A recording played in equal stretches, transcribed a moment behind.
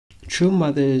True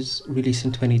Mothers, released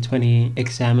in 2020,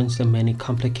 examines the many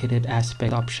complicated aspects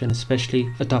of adoption, especially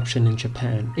adoption in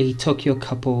Japan. A Tokyo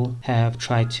couple have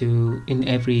tried to, in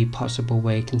every possible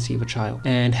way, conceive a child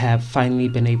and have finally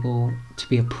been able to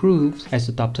be approved as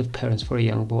adoptive parents for a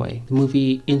young boy. The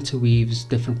movie interweaves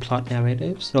different plot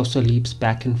narratives. It also leaps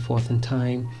back and forth in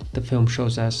time. The film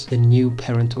shows us the new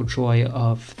parental joy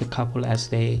of the couple as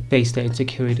they face their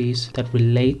insecurities that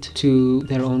relate to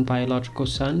their own biological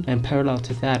son. And parallel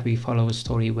to that, we follow a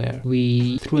story where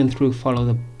we through and through follow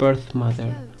the birth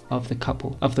mother of the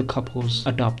couple's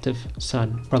adoptive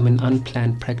son from an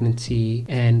unplanned pregnancy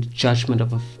and judgment of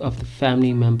the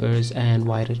family members and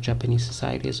wider Japanese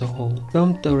society as a whole.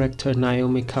 Film director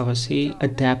Naomi Kawase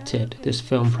adapted this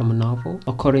film from a novel.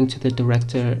 According to the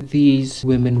director, these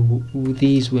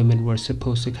women were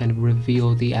supposed to kind of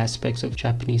reveal the aspects of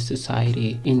Japanese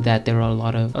society in that there's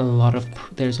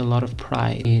a lot of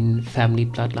pride in family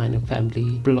bloodline and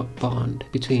family bond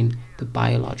between the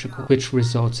biological, which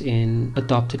results in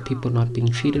adopted people not being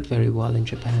treated very well in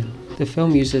Japan. The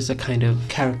film uses a kind of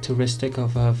characteristic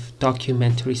of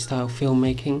documentary style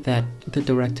filmmaking that the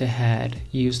director had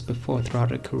used before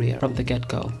throughout her career from the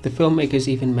get-go. The filmmakers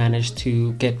even managed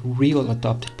to get real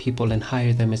adopted people and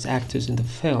hire them as actors in the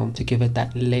film to give it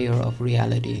that layer of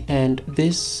reality. And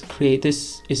this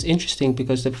is interesting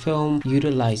because the film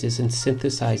utilizes and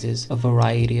synthesizes a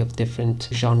variety of different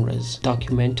genres: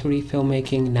 documentary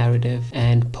filmmaking, narrative,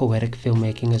 and poetic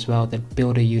filmmaking as well, that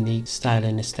build a unique style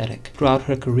and aesthetic. Throughout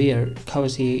her career,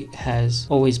 Kawase has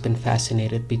always been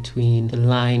fascinated between the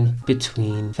line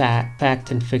between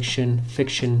fact and fiction,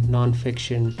 fiction,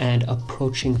 non-fiction, and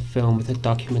approaching film with a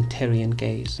documentarian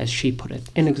gaze, as she put it.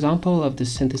 An example of the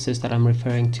synthesis that I'm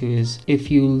referring to is if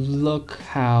you look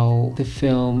how the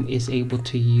film is able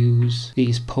to use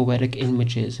these poetic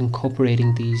images,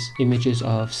 incorporating these images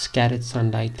of scattered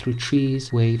sunlight through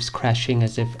trees, waves crashing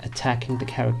as if attacking the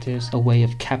characters, a way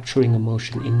of capturing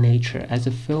emotion in nature. As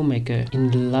a filmmaker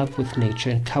in love with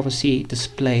nature, Kawase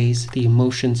displays the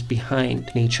emotions behind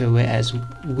nature, whereas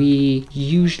we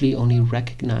usually only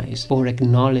recognize or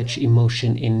acknowledge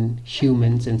emotion in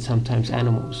humans and sometimes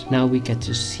animals. Now we get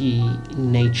to see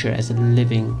nature as a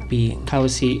living being.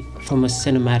 Kawase, from a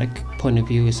cinematic point of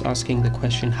view, is asking the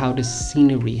question, how does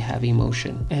scenery have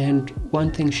emotion? And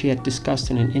one thing she had discussed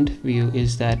in an interview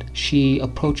is that she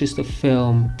approaches the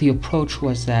film, the approach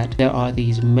was that there are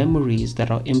these memories that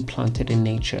are implanted in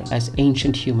nature as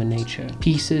ancient human nature,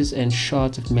 pieces and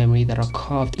shards of memory that are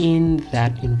carved in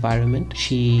that environment.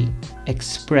 She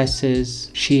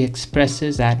expresses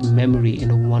that memory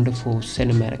in a wonderful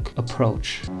cinematic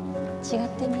approach. 違っ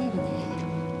て見えるね。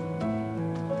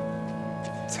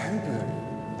全部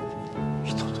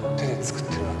人の手で作っ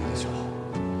てるわけでしょ。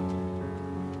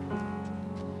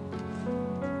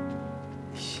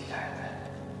石だよね。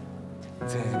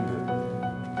全部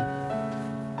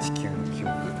地球の記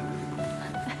憶。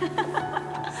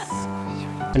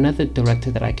Another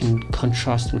director that I can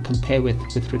contrast and compare with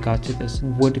regard to this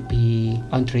would be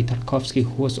Andrei Tarkovsky,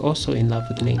 who was also in love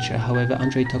with nature. However,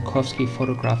 Andrei Tarkovsky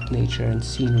photographed nature and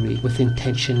scenery with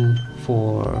intention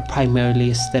for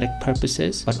primarily aesthetic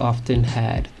purposes, but often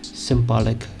had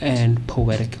symbolic and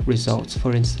poetic results.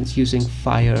 For instance, using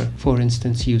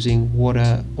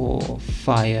water or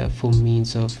fire for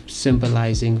means of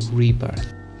symbolizing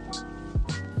rebirth.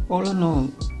 All in all,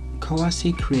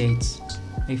 Kawase creates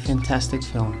a fantastic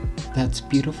film that's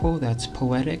beautiful, that's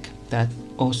poetic, that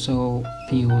also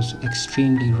feels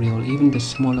extremely real. Even the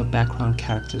smaller background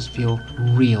characters feel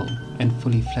real and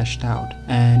fully fleshed out.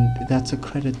 And that's a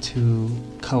credit to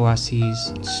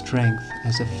Kawase's strength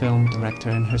as a film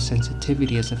director and her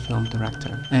sensitivity as a film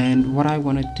director. And what I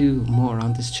want to do more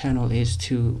on this channel is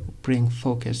to bring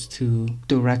focus to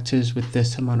directors with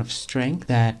this amount of strength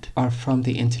that are from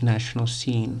the international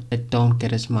scene that don't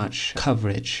get as much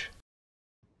coverage.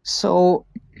 So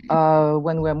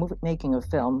when we're making a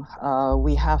film,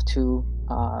 we have to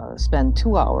spend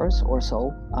 2 hours or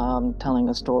so telling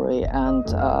a story, and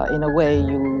in a way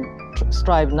you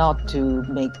strive not to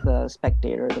make the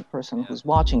spectator, the person who's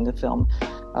watching the film,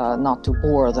 not to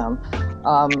bore them.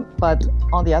 But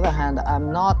on the other hand,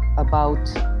 I'm not about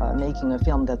making a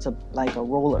film that's like a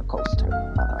roller coaster.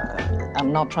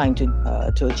 I'm not trying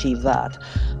to achieve that,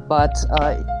 but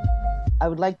I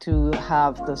would like to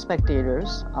have the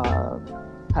spectators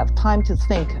have time to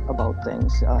think about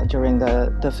things during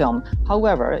the film.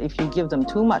 However, if you give them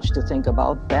too much to think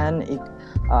about, then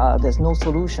there's no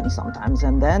solution sometimes,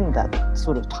 and then that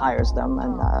sort of tires them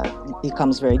and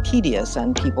becomes very tedious,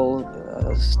 and people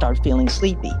start feeling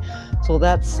sleepy. So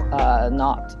that's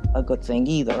not a good thing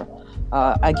either.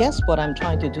 I guess what I'm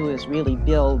trying to do is really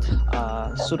build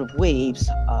sort of waves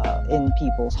in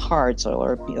people's hearts,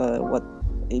 or what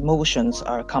emotions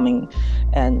are coming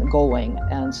and going.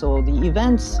 And so the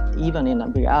events, even in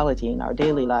reality, in our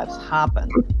daily lives, happen.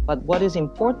 But what is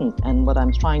important, and what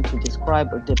I'm trying to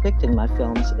describe or depict in my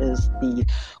films, is the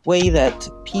way that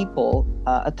people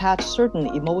attach certain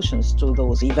emotions to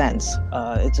those events.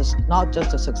 It's just not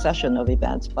just a succession of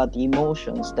events, but the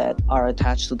emotions that are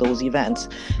attached to those events.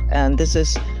 And this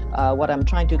is what I'm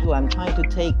trying to do. I'm trying to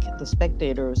take the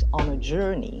spectators on a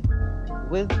journey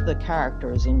with the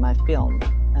characters in my film,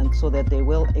 and so that they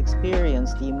will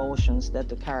experience the emotions that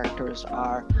the characters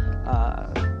are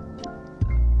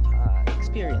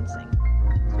experiencing.